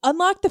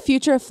Unlock the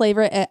future of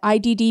flavor at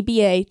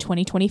IDDBA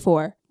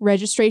 2024.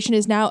 Registration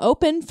is now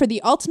open for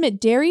the ultimate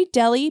dairy,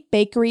 deli,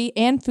 bakery,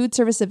 and food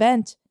service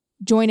event.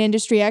 Join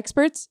industry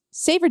experts,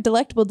 savor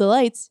delectable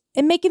delights,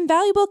 and make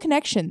invaluable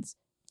connections.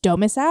 Don't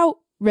miss out.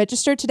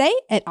 Register today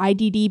at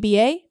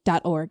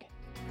iddba.org.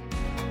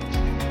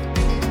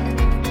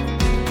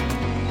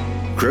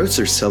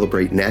 Grocers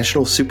celebrate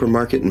National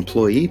Supermarket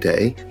Employee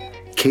Day.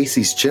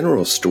 Casey's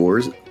General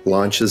Stores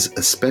launches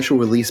a special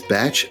release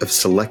batch of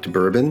select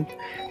bourbon,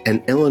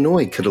 and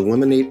Illinois could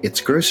eliminate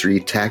its grocery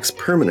tax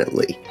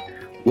permanently.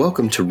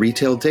 Welcome to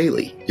Retail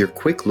Daily, your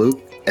quick look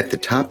at the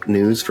top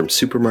news from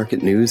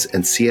Supermarket News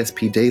and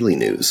CSP Daily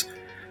News.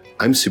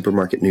 I'm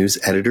Supermarket News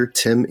Editor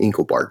Tim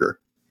Inkelbarger.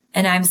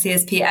 And I'm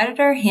CSP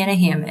Editor Hannah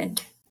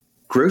Hammond.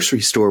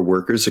 Grocery store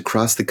workers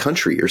across the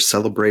country are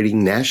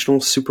celebrating National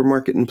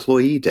Supermarket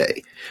Employee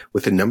Day,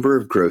 with a number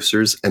of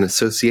grocers and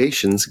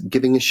associations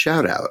giving a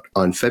shout-out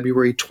on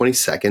February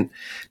 22nd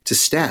to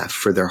staff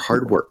for their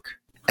hard work.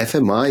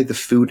 FMI, the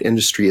Food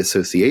Industry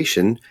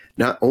Association,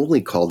 not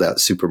only called out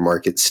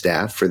supermarket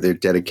staff for their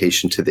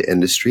dedication to the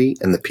industry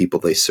and the people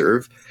they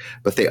serve,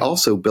 but they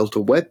also built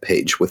a web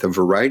page with a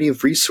variety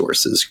of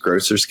resources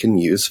grocers can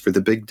use for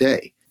the big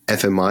day.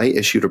 FMI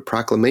issued a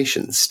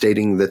proclamation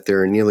stating that there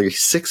are nearly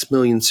 6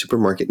 million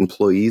supermarket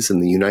employees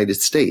in the United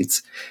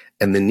States,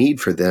 and the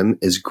need for them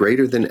is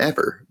greater than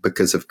ever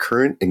because of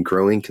current and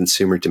growing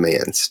consumer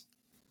demands.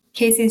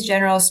 Casey's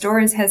General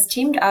Stores has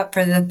teamed up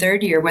for the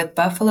third year with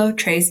Buffalo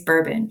Trace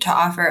Bourbon to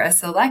offer a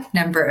select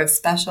number of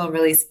special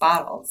release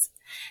bottles.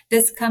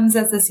 This comes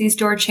as the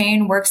C-store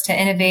chain works to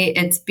innovate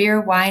its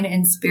beer, wine,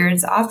 and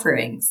spirits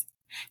offerings.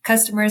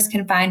 Customers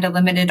can find a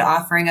limited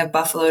offering of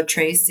Buffalo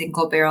Trace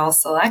Single Barrel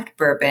Select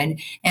Bourbon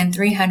in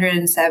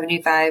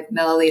 375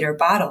 milliliter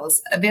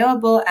bottles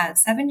available at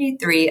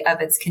 73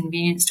 of its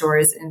convenience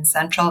stores in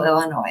central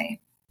Illinois.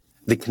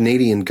 The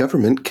Canadian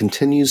government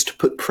continues to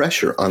put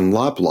pressure on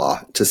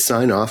Loblaw to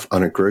sign off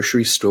on a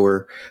grocery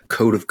store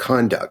code of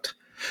conduct.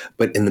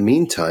 But in the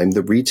meantime,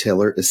 the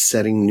retailer is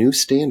setting new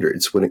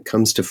standards when it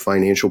comes to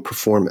financial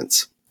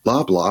performance.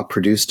 Loblaw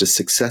produced a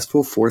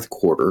successful fourth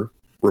quarter,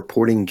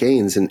 reporting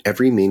gains in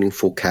every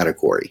meaningful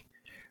category.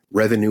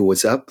 Revenue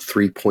was up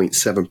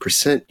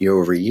 3.7% year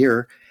over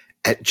year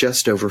at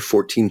just over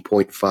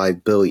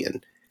 $14.5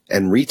 billion,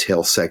 and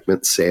retail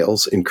segment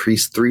sales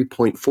increased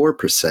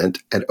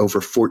 3.4% at over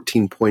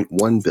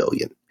 $14.1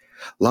 billion.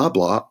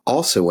 Loblaw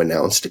also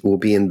announced it will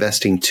be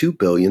investing $2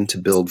 billion to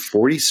build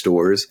 40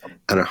 stores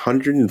and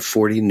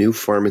 140 new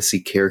pharmacy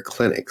care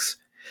clinics,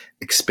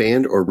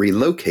 expand or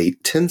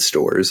relocate 10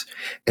 stores,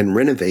 and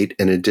renovate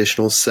an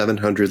additional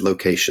 700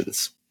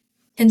 locations.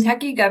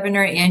 Kentucky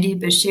Governor Andy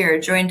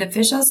Beshear joined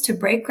officials to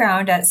break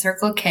ground at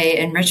Circle K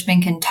in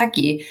Richmond,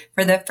 Kentucky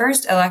for the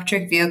first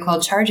electric vehicle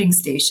charging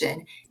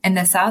station in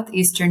the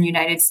southeastern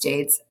United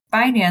States,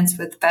 financed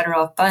with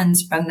federal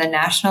funds from the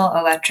National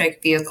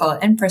Electric Vehicle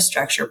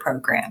Infrastructure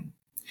Program.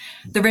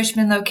 The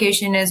Richmond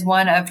location is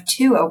one of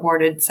 2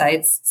 awarded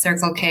sites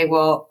Circle K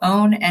will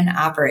own and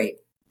operate.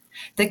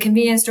 The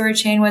convenience store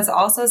chain was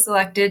also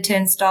selected to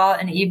install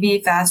an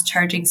EV fast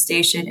charging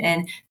station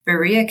in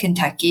Berea,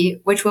 Kentucky,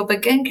 which will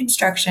begin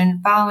construction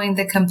following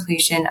the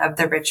completion of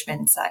the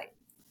Richmond site.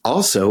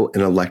 Also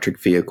in electric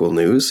vehicle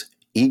news,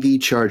 EV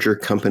charger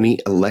company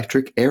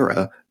Electric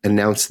Era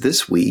announced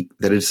this week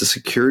that it has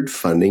secured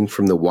funding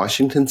from the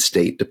Washington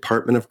State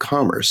Department of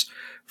Commerce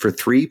for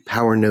 3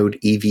 PowerNode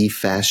EV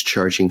fast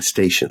charging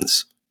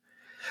stations.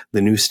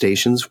 The new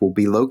stations will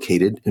be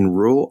located in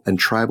rural and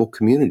tribal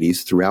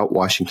communities throughout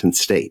Washington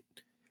state.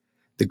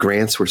 The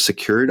grants were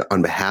secured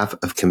on behalf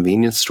of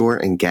convenience store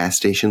and gas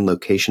station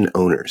location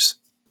owners.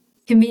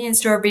 Convenience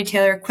store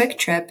retailer Quick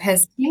Trip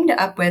has teamed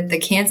up with the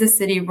Kansas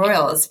City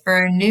Royals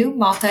for a new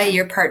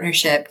multi-year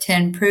partnership to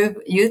improve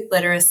youth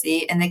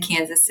literacy in the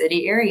Kansas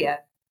City area.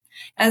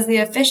 As the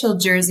official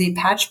jersey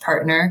patch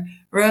partner,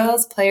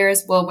 Royals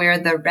players will wear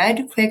the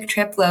red Quick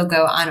Trip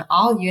logo on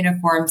all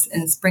uniforms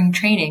in spring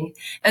training,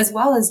 as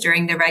well as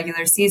during the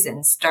regular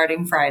season,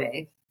 starting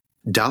Friday.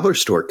 Dollar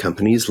store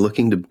companies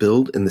looking to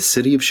build in the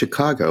city of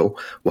Chicago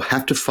will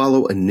have to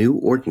follow a new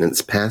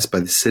ordinance passed by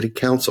the city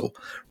council,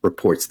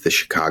 reports the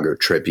Chicago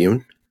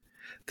Tribune.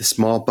 The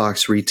small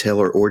box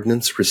retailer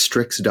ordinance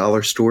restricts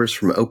dollar stores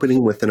from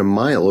opening within a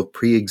mile of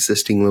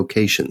pre-existing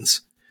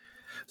locations.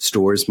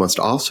 Stores must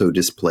also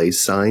display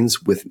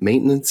signs with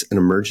maintenance and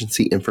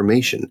emergency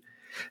information.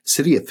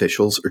 City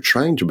officials are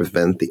trying to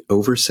prevent the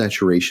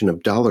oversaturation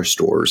of dollar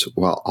stores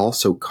while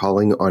also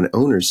calling on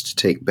owners to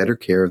take better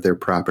care of their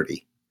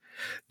property.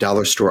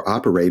 Dollar store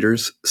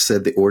operators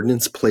said the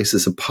ordinance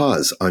places a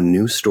pause on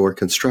new store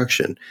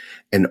construction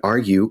and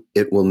argue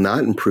it will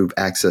not improve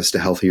access to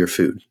healthier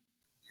food.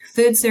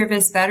 Food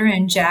service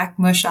veteran Jack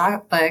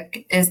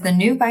Moshalik is the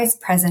new Vice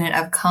President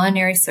of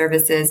Culinary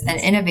Services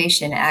and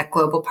Innovation at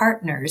Global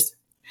Partners.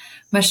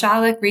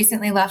 Moshalik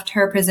recently left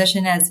her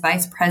position as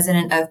Vice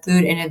President of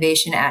Food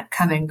Innovation at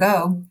Come &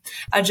 Go,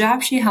 a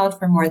job she held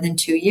for more than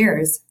 2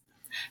 years.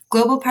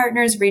 Global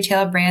Partners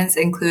retail brands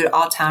include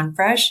Alltown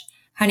Fresh,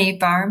 Honey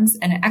Farms,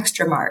 and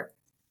Extra Mart.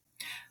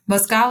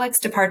 Moskalik's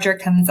departure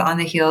comes on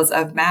the heels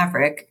of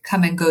Maverick,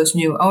 Come & Go's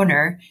new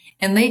owner,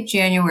 in late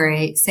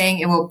January, saying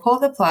it will pull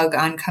the plug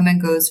on Come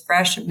 & Go's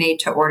fresh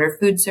made-to-order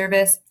food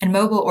service and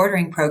mobile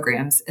ordering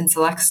programs in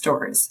select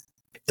stores.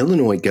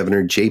 Illinois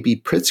Governor J.B.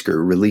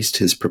 Pritzker released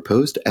his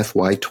proposed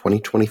FY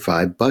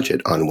 2025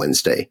 budget on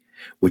Wednesday,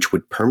 which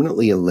would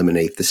permanently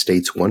eliminate the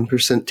state's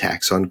 1%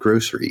 tax on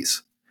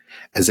groceries.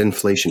 As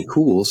inflation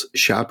cools,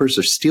 shoppers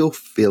are still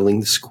feeling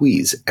the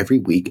squeeze every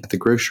week at the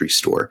grocery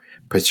store,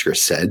 Pritzker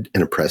said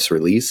in a press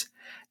release,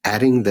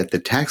 adding that the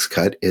tax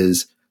cut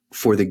is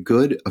for the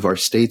good of our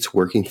state's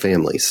working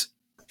families.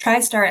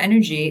 TriStar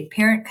Energy,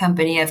 parent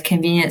company of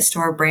convenience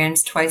store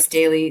brands Twice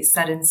Daily,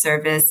 Sudden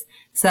Service,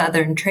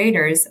 Southern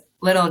Traders,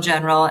 Little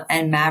General,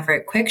 and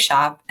Maverick Quick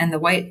Shop, and the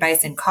White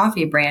Bison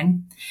coffee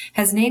brand,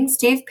 has named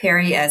Steve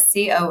Perry as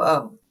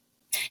COO.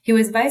 He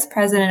was vice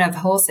president of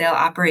wholesale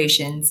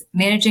operations,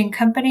 managing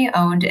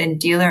company-owned and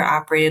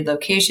dealer-operated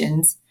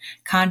locations,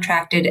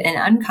 contracted and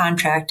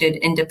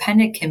uncontracted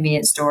independent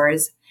convenience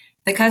stores,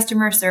 the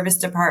customer service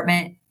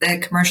department, the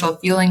commercial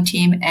fueling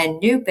team, and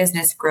new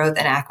business growth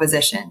and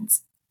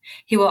acquisitions.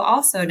 He will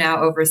also now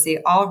oversee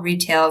all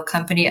retail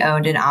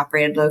company-owned and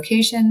operated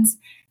locations,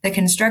 the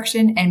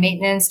construction and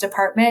maintenance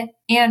department,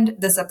 and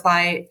the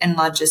supply and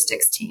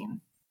logistics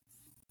team.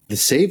 The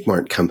Save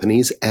Mart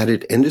companies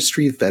added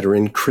industry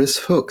veteran Chris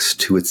Hooks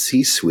to its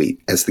C-suite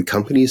as the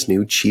company's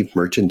new chief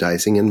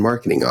merchandising and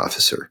marketing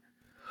officer.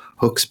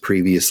 Hooks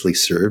previously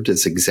served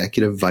as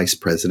executive vice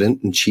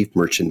president and chief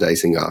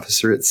merchandising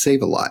officer at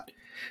Save-A-Lot,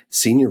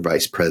 senior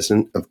vice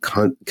president of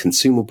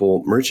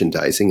consumable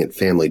merchandising at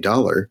Family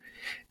Dollar,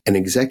 and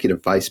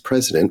executive vice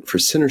president for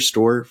Center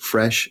Store,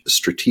 Fresh,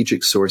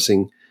 Strategic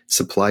Sourcing,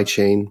 Supply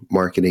Chain,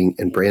 Marketing,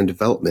 and Brand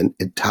Development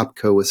at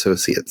Topco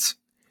Associates.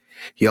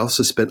 He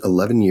also spent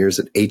 11 years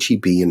at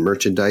H-E-B in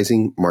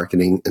merchandising,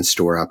 marketing, and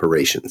store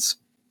operations.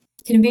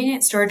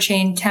 Convenience store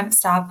chain Temp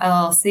Stop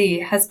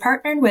LLC has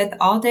partnered with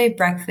all-day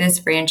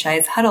breakfast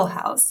franchise Huddle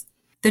House.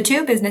 The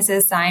two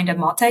businesses signed a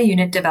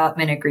multi-unit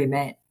development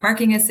agreement,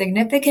 marking a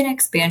significant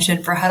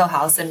expansion for Huddle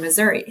House in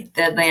Missouri,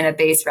 the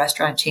Atlanta-based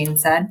restaurant chain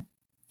said.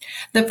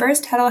 The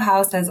first Huddle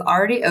House has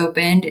already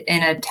opened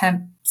in a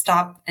Temp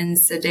Stop in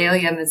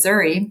Sedalia,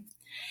 Missouri,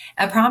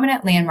 a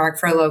prominent landmark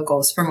for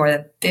locals for more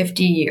than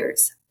 50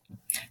 years.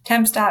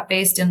 Temp Stop,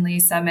 based in Lee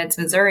Summits,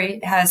 Missouri,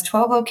 has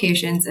 12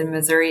 locations in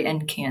Missouri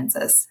and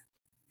Kansas.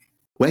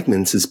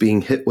 Wegmans is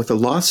being hit with a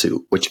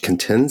lawsuit which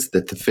contends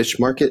that the fish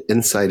market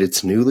inside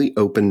its newly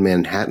opened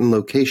Manhattan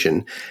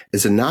location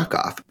is a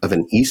knockoff of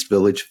an East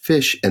Village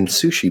fish and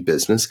sushi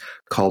business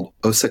called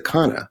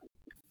Osakana.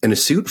 In a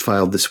suit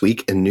filed this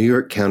week in New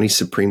York County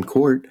Supreme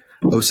Court,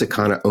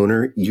 Osakana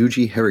owner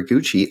Yuji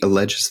Haraguchi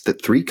alleges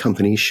that 3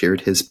 companies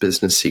shared his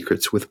business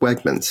secrets with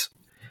Wegmans.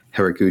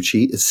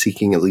 Haraguchi is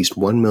seeking at least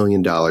 $1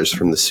 million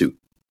from the suit.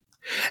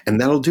 And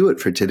that'll do it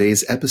for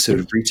today's episode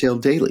of Retail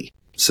Daily.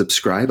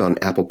 Subscribe on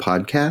Apple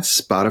Podcasts,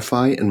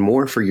 Spotify, and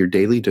more for your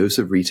daily dose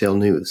of retail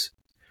news.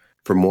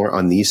 For more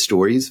on these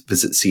stories,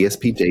 visit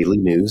CSP Daily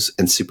News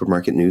and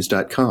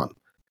supermarketnews.com.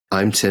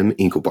 I'm Tim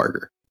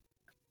Inkelbarger.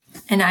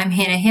 And I'm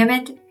Hannah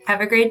Hammond.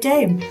 Have a great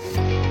day.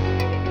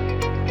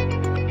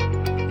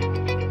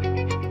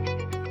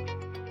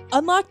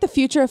 Unlock the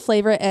future of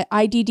flavor at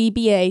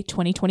IDDBA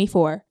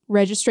 2024.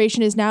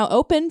 Registration is now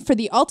open for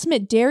the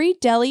ultimate dairy,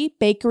 deli,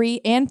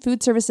 bakery, and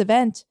food service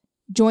event.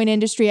 Join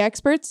industry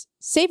experts,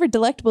 savor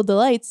delectable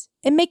delights,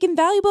 and make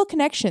invaluable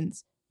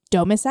connections.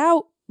 Don't miss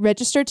out.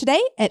 Register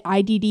today at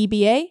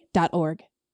iddba.org.